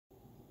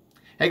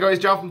Hey guys,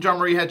 John from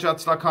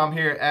JohnMarieHeadshots.com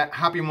here.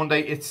 Happy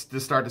Monday. It's the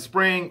start of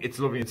spring. It's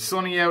lovely and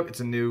sunny out. It's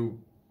a new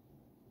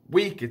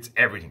week. It's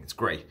everything. It's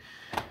great.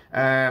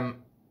 I'm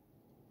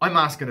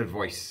asking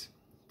advice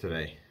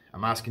today.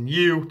 I'm asking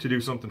you to do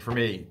something for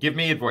me. Give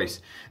me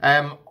advice.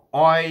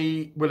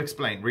 I will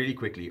explain really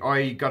quickly.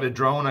 I got a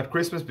drone at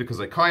Christmas because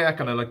I kayak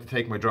and I like to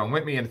take my drone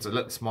with me, and it's a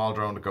little small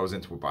drone that goes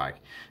into a bag.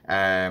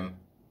 And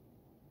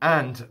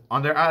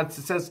on their ads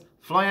it says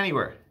fly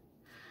anywhere.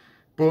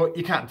 But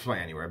you can't fly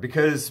anywhere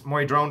because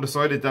my drone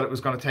decided that it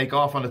was going to take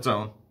off on its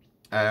own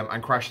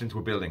and crashed into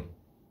a building.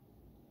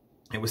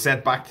 It was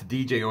sent back to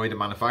DJI, the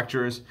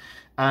manufacturers,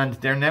 and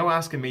they're now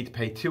asking me to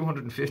pay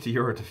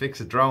 €250 to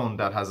fix a drone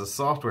that has a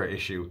software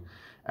issue.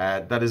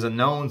 That is a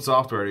known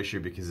software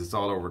issue because it's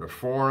all over the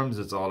forums,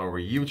 it's all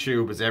over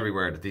YouTube, it's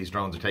everywhere that these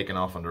drones are taking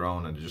off on their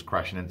own and they're just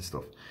crashing into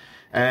stuff.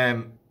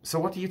 So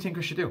what do you think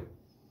I should do?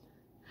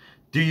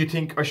 Do you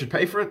think I should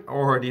pay for it,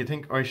 or do you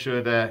think I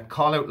should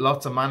call out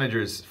lots of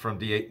managers from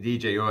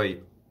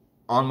DJI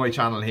on my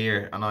channel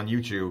here and on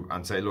YouTube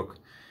and say, look,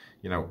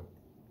 you know,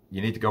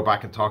 you need to go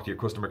back and talk to your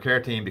customer care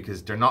team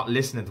because they're not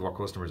listening to what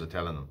customers are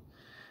telling them.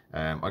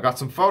 I got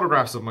some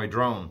photographs of my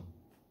drone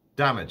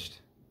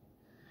damaged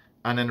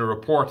and then a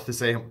report to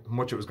say how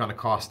much it was going to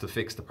cost to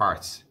fix the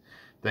parts.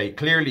 They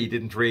clearly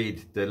didn't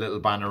read the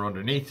little banner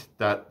underneath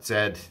that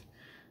said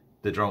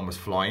the drone was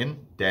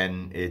flying,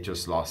 then it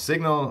just lost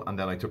signal, and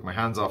then I took my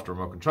hands off the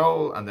remote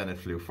control, and then it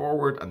flew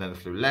forward, and then it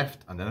flew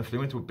left, and then it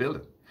flew into a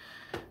building.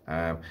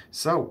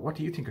 So what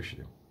do you think I should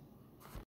do?